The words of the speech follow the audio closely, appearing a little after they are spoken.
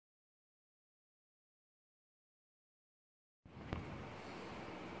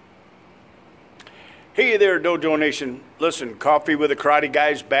Hey there, Dojo Nation. Listen, Coffee with the Karate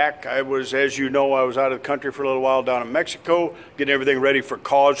Guy's back. As you know, I was out of the country for a little while down in Mexico, getting everything ready for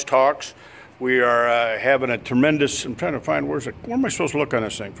college talks. We are having a tremendous, I'm trying to find, where am I supposed to look on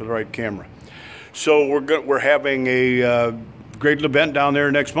this thing for the right camera? So we're having a great event down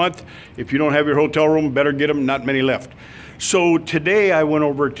there next month. If you don't have your hotel room, better get them, not many left. So today I went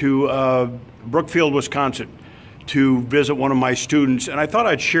over to Brookfield, Wisconsin, to visit one of my students, and I thought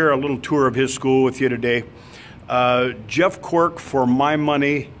I'd share a little tour of his school with you today. Jeff Quirk, for my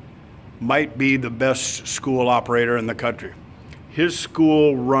money, might be the best school operator in the country. His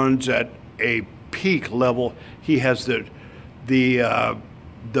school runs at a peak level. He has the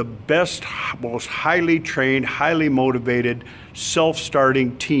best, most highly trained, highly motivated,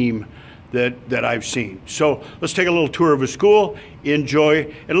 self-starting team that I've seen. So let's take a little tour of his school,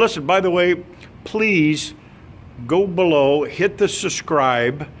 enjoy, and listen, by the way, please go below, hit the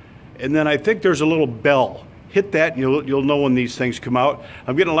subscribe, and then I think there's a little bell. Hit that, and you'll know when these things come out.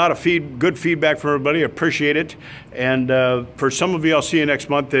 I'm getting a lot of good feedback from everybody. I appreciate it. And for some of you, I'll see you next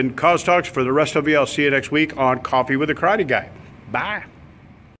month in Cause Talks. For the rest of you, I'll see you next week on Coffee with the Karate Guy. Bye.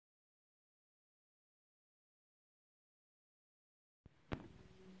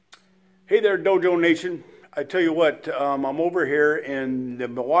 Hey there, Dojo Nation. I tell you what, I'm over here in the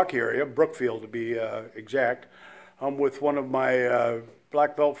Milwaukee area, Brookfield to be exact. I'm with one of my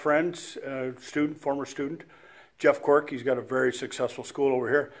black belt friends, former student, Jeff Quirk. He's got a very successful school over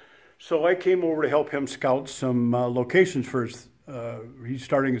here. So I came over to help him scout some locations for his, he's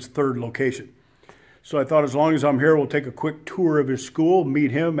starting his third location. So I thought as long as I'm here, we'll take a quick tour of his school, meet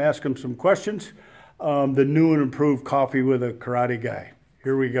him, ask him some questions. The new and improved Coffee with a Karate Guy.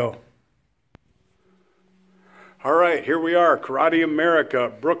 Here we go. All right, here we are, Karate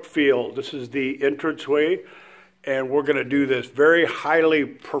America, Brookfield. This is the entranceway, and we're going to do this very highly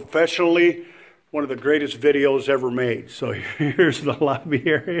professionally, one of the greatest videos ever made. So here's the lobby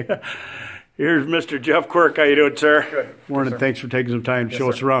area. Here's Mr. Jeff Quirk. How you doing, sir? Good. Morning. Yes, thanks for taking some time to show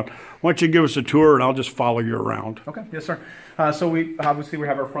us around. Why don't you give us a tour, and I'll just follow you around. Okay. Yes, sir. So we have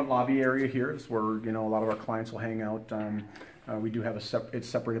our front lobby area here. It's where a lot of our clients will hang out. We do have it's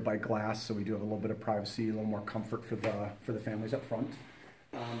separated by glass, so we do have a little bit of privacy, a little more comfort for the families up front.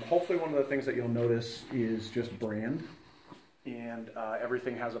 Hopefully, one of the things that you'll notice is just brand, and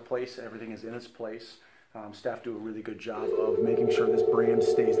everything has a place. Everything is in its place. Staff do a really good job of making sure this brand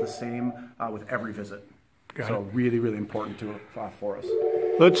stays the same with every visit. So really, really important for us.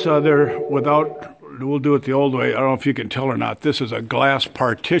 Let's we'll do it the old way. I don't know if you can tell or not. This is a glass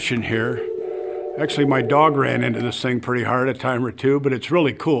partition here. Actually, my dog ran into this thing pretty hard a time or two, but it's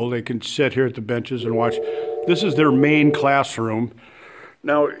really cool. They can sit here at the benches and watch. This is their main classroom.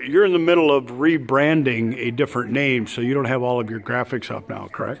 Now, you're in the middle of rebranding a different name, so you don't have all of your graphics up now,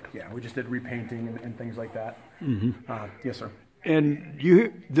 correct? Yeah, we just did repainting and things like that. Yes, sir. And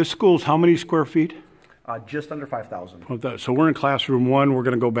this school's how many square feet? Just under 5,000. So we're in classroom 1. We're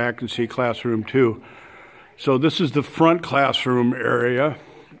going to go back and see classroom 2. So this is the front classroom area.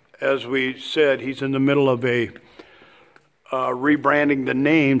 As we said, he's in the middle of rebranding the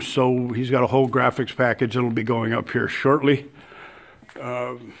name, so he's got a whole graphics package that'll be going up here shortly.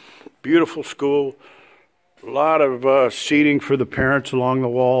 Beautiful school. A lot of seating for the parents along the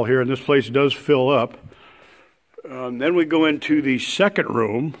wall here, and this place does fill up. Then we go into the second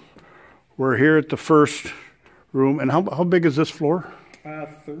room. We're here at the first room, and how big is this floor?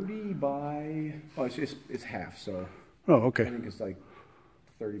 30 by, it's half, so. Oh, okay. I think it's like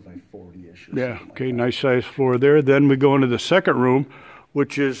 30 by 40-ish. Yeah, okay, like nice size floor there. Then we go into the second room,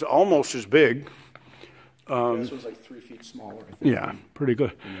 which is almost as big. This one's like 3 feet smaller, I think. Yeah, pretty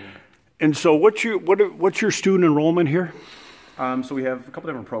good. And so what's your student enrollment here? So we have a couple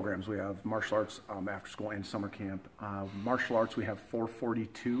different programs. We have martial arts after school and summer camp. Martial arts, we have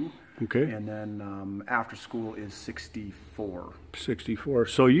 442. Okay. And then after school is 64. 64.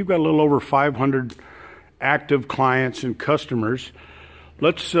 So you've got a little over 500 active clients and customers.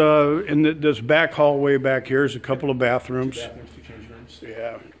 Let's, in this back hallway back here is a couple of bathrooms. 2 bathrooms, 2 changing rooms.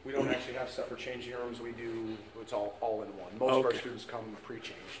 Yeah. We don't actually have separate changing rooms. We do, it's all in one. Most of our students come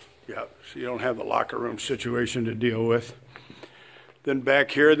pre-changed. Yeah, so you don't have the locker room situation to deal with. Then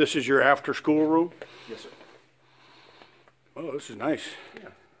back here, this is your after school room? Yes, sir. Oh, this is nice. Yeah.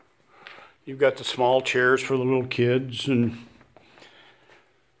 You've got the small chairs for the little kids and...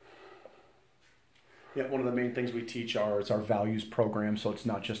 Yeah, one of the main things we teach is our values program, so it's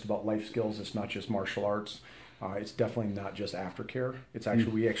not just about life skills, it's not just martial arts, it's definitely not just aftercare. It's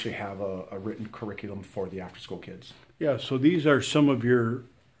actually, we actually have a written curriculum for the after-school kids. Yeah, so these are some of your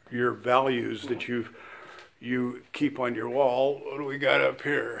values that you keep on your wall. What do we got up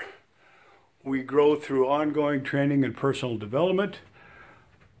here? We grow through ongoing training and personal development.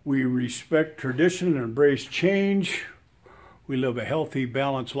 We respect tradition and embrace change. We live a healthy,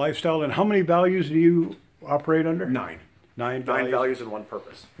 balanced lifestyle. And how many values do you operate under? 9. 9 9 values and 1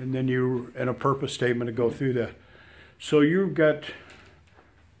 purpose. And then and a purpose statement to go through that. So you've got,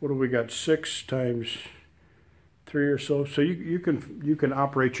 what do we got, 6 times 3 or so? So you can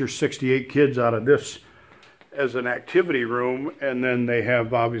operate your 68 kids out of this as an activity room, and then they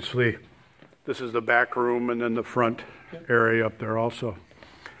have, obviously, this is the back room and then the front area up there also.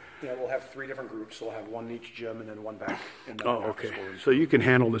 Yeah, we'll have 3 different groups. So we'll have 1 in each gym and then 1 back in the okay. So you can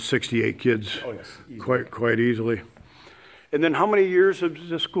handle the 68 kids quite easily. And then how many years has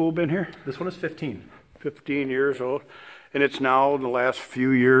this school been here? This one is 15. 15 years old. And it's now, in the last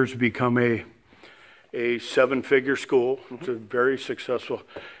few years, become a 7-figure school. It's a very successful.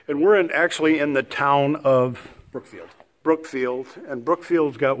 And we're actually in the town of Brookfield. And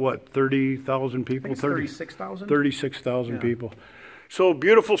Brookfield's got what, 30,000 people? 36,000? 36,000 people. So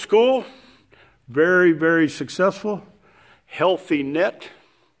beautiful school, very, very successful, healthy net.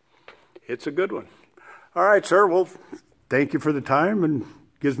 It's a good one. All right, sir. Well, thank you for the time, and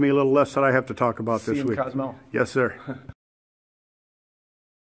gives me a little less that I have to talk about this week. See you in Cozumel. Yes, sir.